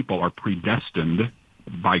certain people are predestined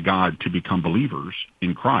by God to become believers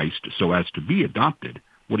in Christ so as to be adopted.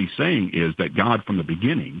 What he's saying is that God from the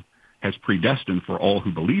beginning has predestined for all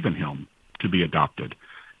who believe in him to be adopted.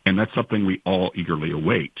 And that's something we all eagerly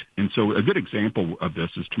await. And so a good example of this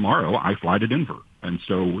is tomorrow I fly to Denver. And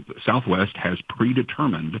so Southwest has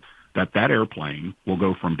predetermined that airplane will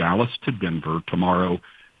go from Dallas to Denver tomorrow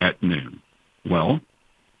at noon. Well,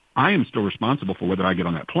 I am still responsible for whether I get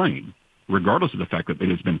on that plane, regardless of the fact that it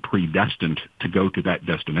has been predestined to go to that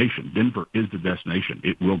destination. Denver is the destination.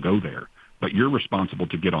 It will go there. But you're responsible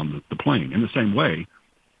to get on the plane. In the same way,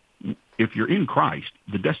 if you're in Christ,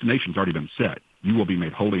 the destination's already been set. You will be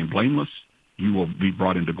made holy and blameless. You will be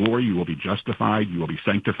brought into glory. You will be justified. You will be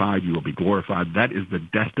sanctified. You will be glorified. That is the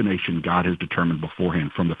destination God has determined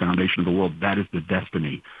beforehand from the foundation of the world. That is the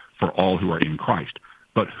destiny for all who are in Christ.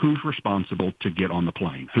 But who's responsible to get on the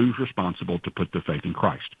plane? Who's responsible to put the faith in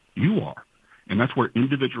Christ? You are. And that's where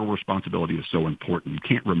individual responsibility is so important. You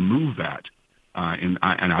can't remove that. And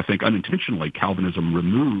I think unintentionally, Calvinism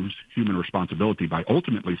removes human responsibility by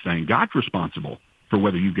ultimately saying God's responsible for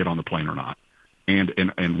whether you get on the plane or not.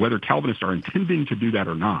 And whether Calvinists are intending to do that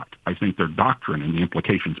or not, I think their doctrine and the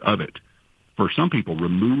implications of it, for some people,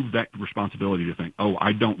 remove that responsibility to think, oh,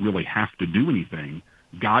 I don't really have to do anything.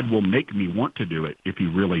 God will make me want to do it if he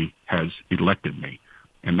really has elected me.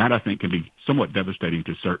 And that, I think, can be somewhat devastating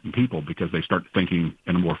to certain people because they start thinking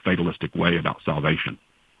in a more fatalistic way about salvation.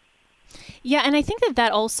 Yeah, and I think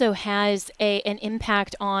that also has an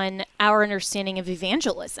impact on our understanding of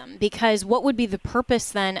evangelism, because what would be the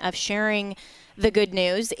purpose then of sharing the good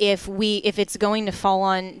news if it's going to fall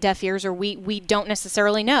on deaf ears, or we don't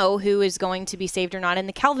necessarily know who is going to be saved or not? And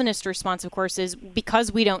the Calvinist response, of course, is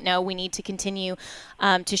because we don't know, we need to continue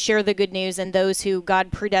to share the good news, and those who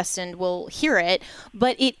God predestined will hear it.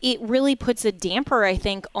 But it really puts a damper, I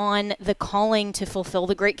think, on the calling to fulfill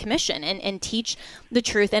the Great Commission and teach the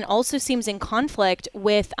truth, and also seems in conflict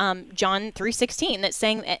with John 3:16, that's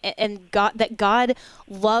saying that God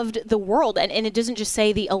loved the world, and it doesn't just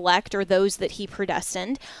say the elect or those that he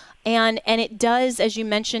predestined. And it does, as you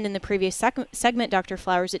mentioned in the previous segment, Dr.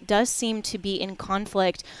 Flowers, it does seem to be in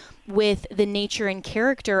conflict with the nature and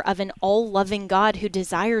character of an all-loving God who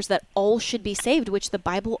desires that all should be saved, which the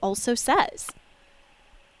Bible also says.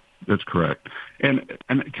 That's correct. And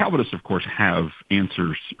Calvinists, of course, have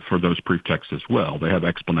answers for those pretexts as well. They have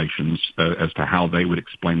explanations as to how they would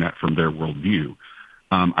explain that from their worldview.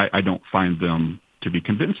 I don't find them to be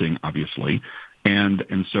convincing, obviously.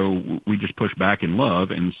 And so we just push back in love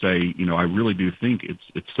and say, I really do think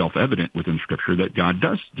it's self-evident within Scripture that God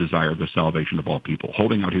does desire the salvation of all people,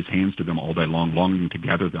 holding out his hands to them all day long, longing to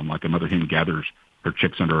gather them like a mother hen gathers her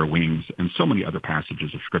chicks under her wings, and so many other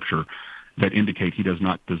passages of Scripture that indicate he does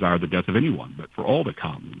not desire the death of anyone, but for all to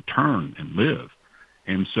come and turn and live.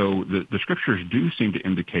 And so the Scriptures do seem to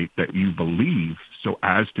indicate that you believe so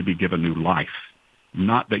as to be given new life,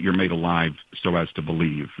 not that you're made alive so as to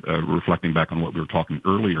believe. Reflecting back on what we were talking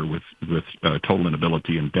earlier with total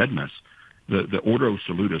inability and deadness, the ordo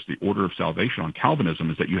salutis, the order of salvation on Calvinism,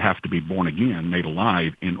 is that you have to be born again, made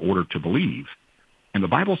alive, in order to believe. And the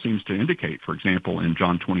Bible seems to indicate, for example, in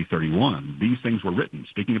John 20:31, these things were written,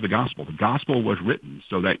 speaking of the gospel was written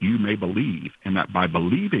so that you may believe, and that by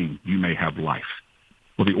believing you may have life.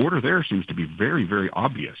 Well, the order there seems to be very, very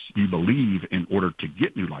obvious. You believe in order to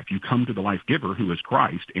get new life. You come to the life giver, who is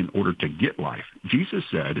Christ, in order to get life. Jesus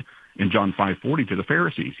said in John 5:40 to the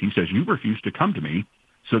Pharisees, he says, you refuse to come to me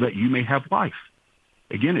so that you may have life.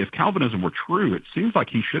 Again, if Calvinism were true, it seems like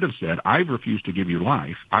he should have said, I've refused to give you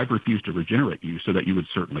life. I've refused to regenerate you so that you would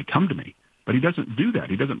certainly come to me. But he doesn't do that.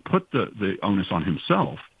 He doesn't put the onus on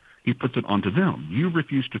himself. He puts it onto them. You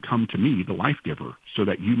refuse to come to me, the life giver, so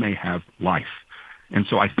that you may have life. And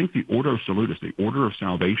so I think the ordo salutis, the order of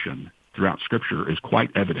salvation throughout Scripture, is quite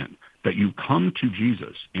evident that you come to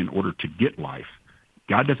Jesus in order to get life.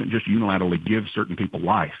 God doesn't just unilaterally give certain people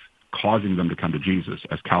life, causing them to come to Jesus,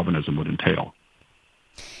 as Calvinism would entail.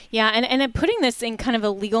 Yeah, and putting this in kind of a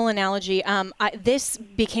legal analogy, this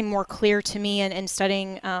became more clear to me in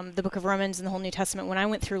studying the book of Romans and the whole New Testament when I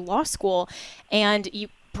went through law school. And you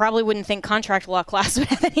probably wouldn't think contract law class would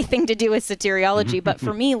have anything to do with soteriology, but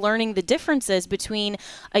for me, learning the differences between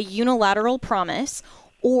a unilateral promise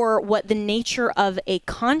or what the nature of a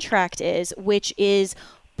contract is, which is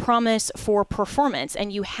promise for performance,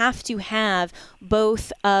 and you have to have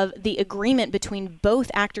both of the agreement between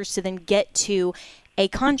both actors to then get to a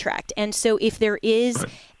contract. And so if there is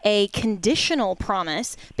a conditional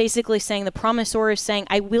promise, basically saying the promisor is saying,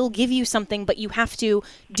 I will give you something, but you have to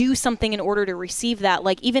do something in order to receive that.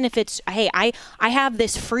 Like, even if it's, hey, I have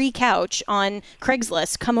this free couch on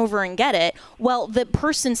Craigslist, come over and get it. Well, the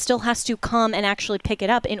person still has to come and actually pick it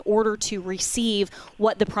up in order to receive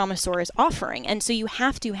what the promisor is offering. And so you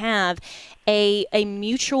have to have a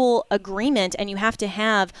mutual agreement, and you have to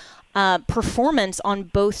have performance on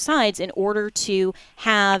both sides in order to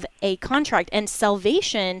have a contract. And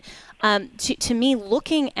salvation, to me,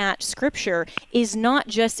 looking at Scripture, is not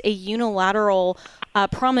just a unilateral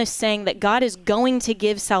promise saying that God is going to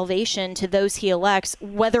give salvation to those he elects,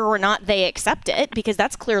 whether or not they accept it, because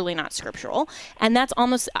that's clearly not scriptural. And that's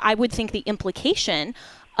almost, I would think, the implication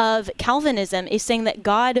of Calvinism is saying that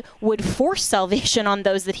God would force salvation on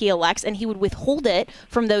those that he elects, and he would withhold it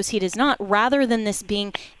from those he does not, rather than this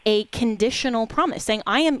being a conditional promise, saying,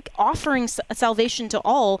 I am offering salvation to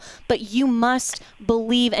all, but you must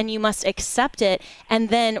believe and you must accept it. And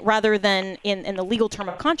then, rather than in the legal term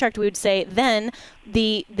of contract, we would say, then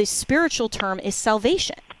the spiritual term is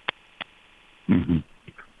salvation. Mm-hmm.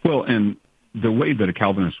 Well, and the way that a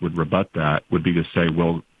Calvinist would rebut that would be to say,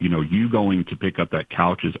 well, you going to pick up that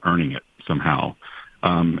couch is earning it somehow.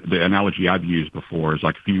 The analogy I've used before is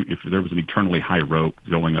like if there was an eternally high rope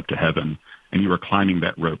going up to heaven, and you were climbing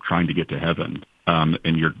that rope trying to get to heaven,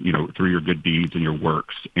 and you're through your good deeds and your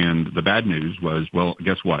works. And the bad news was, well,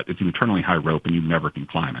 guess what? It's an eternally high rope, and you never can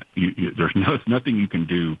climb it. There's nothing you can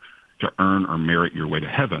do to earn or merit your way to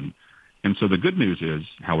heaven. And so the good news is,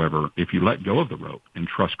 however, if you let go of the rope and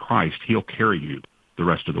trust Christ, he'll carry you the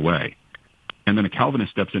rest of the way. And then a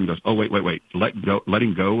Calvinist steps in and goes, oh, wait.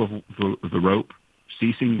 Letting go of the rope,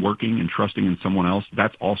 ceasing working and trusting in someone else,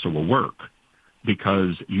 that's also a work,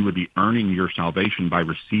 because you would be earning your salvation by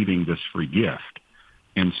receiving this free gift.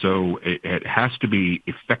 And so it has to be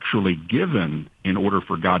effectually given in order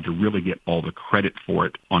for God to really get all the credit for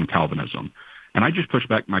it on Calvinism. And I just push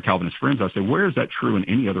back my Calvinist friends. I say, where is that true in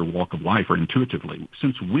any other walk of life or intuitively?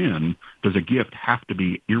 Since when does a gift have to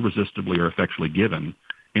be irresistibly or effectually given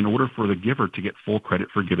in order for the giver to get full credit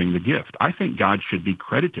for giving the gift? I think God should be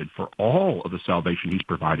credited for all of the salvation he's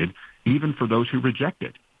provided, even for those who reject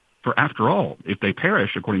it. For after all, if they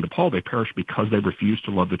perish, according to Paul, they perish because they refuse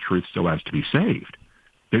to love the truth so as to be saved.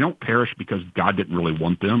 They don't perish because God didn't really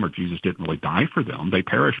want them or Jesus didn't really die for them. They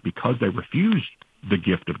perish because they refused the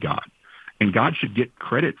gift of God. And God should get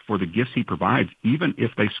credit for the gifts he provides, even if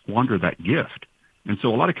they squander that gift. And so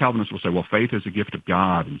a lot of Calvinists will say, well, faith is a gift of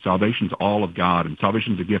God, and salvation's all of God, and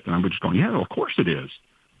salvation's a gift. And I'm just going, yeah, well, of course it is.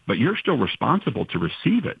 But you're still responsible to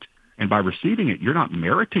receive it. And by receiving it, you're not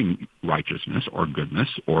meriting righteousness or goodness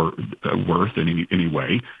or worth in any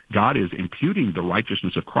way. God is imputing the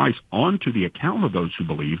righteousness of Christ onto the account of those who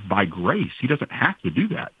believe by grace. He doesn't have to do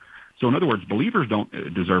that. So in other words, believers don't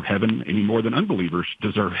deserve heaven any more than unbelievers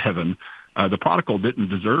deserve heaven. The prodigal didn't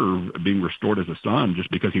deserve being restored as a son just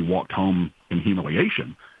because he walked home in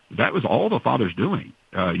humiliation. That was all the Father's doing.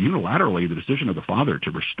 Unilaterally, the decision of the Father to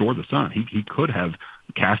restore the Son. He could have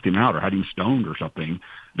cast him out or had him stoned or something,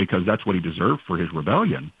 because that's what he deserved for his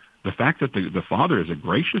rebellion. The fact that the Father is a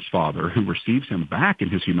gracious Father who receives him back in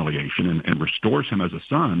his humiliation and restores him as a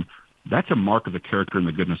son, that's a mark of the character and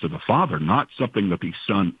the goodness of the Father, not something that the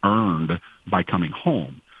Son earned by coming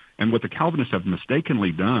home. And what the Calvinists have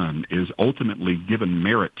mistakenly done is ultimately given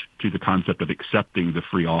merit to the concept of accepting the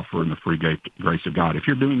free offer and the free grace of God. If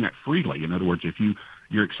you're doing that freely, in other words, if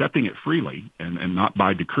you're accepting it freely and not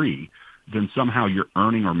by decree, then somehow you're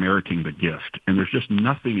earning or meriting the gift. And there's just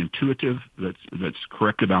nothing intuitive that's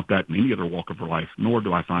correct about that in any other walk of life, nor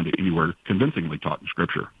do I find it anywhere convincingly taught in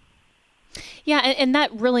Scripture. Yeah, and that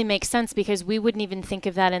really makes sense, because we wouldn't even think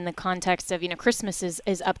of that in the context of, Christmas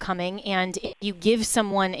is upcoming, and if you give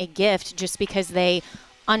someone a gift just because they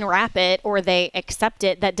unwrap it or they accept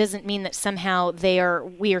it, that doesn't mean that somehow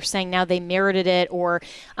we are saying now they merited it or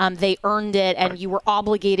they earned it and you were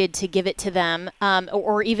obligated to give it to them,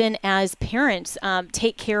 or even as parents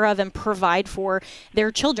take care of and provide for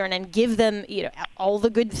their children and give them all the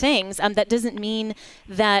good things. That doesn't mean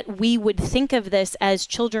that we would think of this as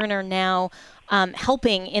children are now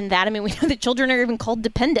helping in that. I mean, we know that children are even called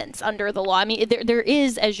dependents under the law. I mean, there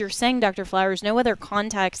is, as you're saying, Dr. Flowers, no other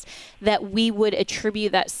context that we would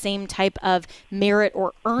attribute that same type of merit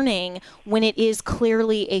or earning when it is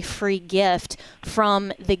clearly a free gift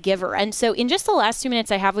from the giver. And so in just the last 2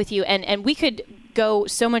 minutes I have with you, and we could go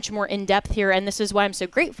so much more in depth here, and this is why I'm so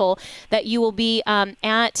grateful that you will be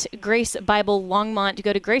at Grace Bible Longmont.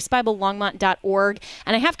 Go to gracebiblelongmont.org,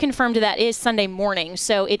 and I have confirmed that is Sunday morning.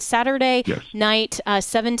 So it's Saturday night,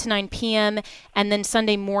 7 to 9 p.m., and then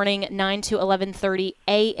Sunday morning, 9 to 11:30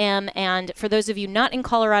 a.m. And for those of you not in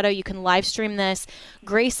Colorado, you can live stream this,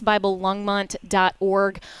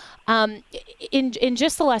 gracebiblelongmont.org. In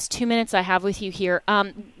just the last 2 minutes I have with you here,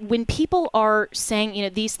 when people are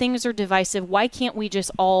saying, these things are divisive, why can't we just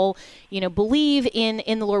all, believe in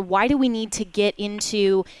the Lord? Why do we need to get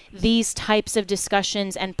into these types of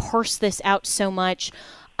discussions and parse this out so much?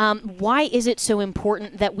 Why is it so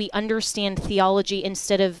important that we understand theology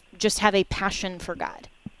instead of just have a passion for God?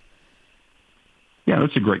 Yeah,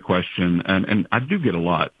 that's a great question. And I do get a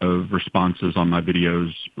lot of responses on my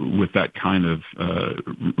videos with that kind of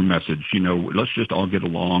message. Let's just all get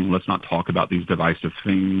along. Let's not talk about these divisive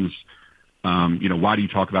things. Why do you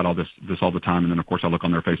talk about all this all the time? And then, of course, I look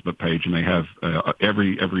on their Facebook page, and they have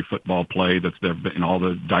every football play that's there, and all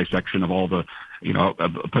the dissection of all the,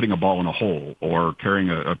 putting a ball in a hole or carrying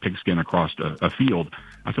a pigskin across a field.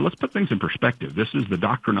 I said, let's put things in perspective. This is the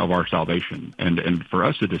doctrine of our salvation, and for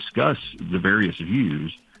us to discuss the various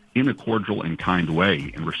views in a cordial and kind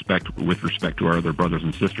way, and with respect to our other brothers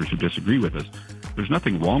and sisters who disagree with us. There's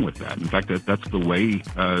nothing wrong with that. In fact, that's the way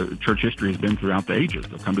church history has been throughout the ages.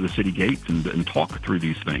 They'll come to the city gates and talk through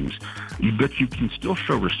these things. But you can still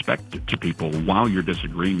show respect to people while you're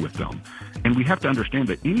disagreeing with them. And we have to understand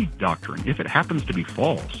that any doctrine, if it happens to be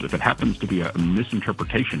false, if it happens to be a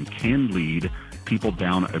misinterpretation, can lead people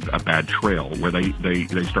down a bad trail where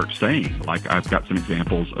they start saying, like I've got some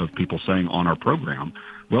examples of people saying on our program,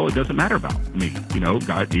 well, it doesn't matter about me.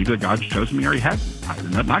 Either God's chosen me or he hasn't.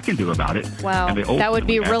 There's nothing I can do about it. Wow, and they that would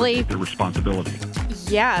be really the responsibility.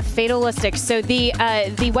 Yeah, fatalistic. So the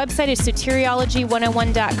website is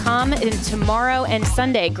Soteriology101.com, and tomorrow and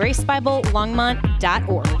Sunday,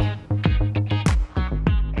 GraceBibleLongmont.org.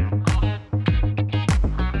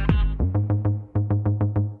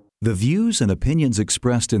 The views and opinions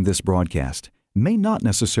expressed in this broadcast may not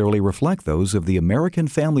necessarily reflect those of the American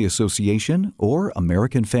Family Association or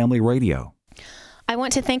American Family Radio. I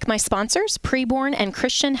want to thank my sponsors, Preborn and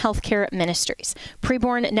Christian Healthcare Ministries.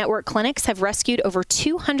 Preborn Network clinics have rescued over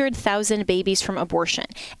 200,000 babies from abortion,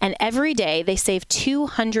 and every day they save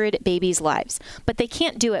 200 babies' lives. But they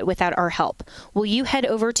can't do it without our help. Will you head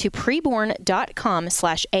over to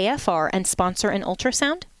preborn.com/AFR and sponsor an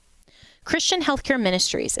ultrasound? Christian Healthcare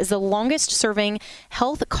Ministries is the longest-serving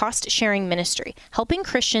health cost-sharing ministry, helping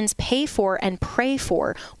Christians pay for and pray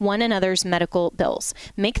for one another's medical bills.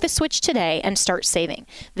 Make the switch today and start saving.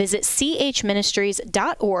 Visit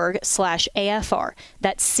chministries.org/AFR.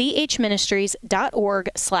 That's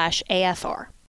chministries.org/AFR.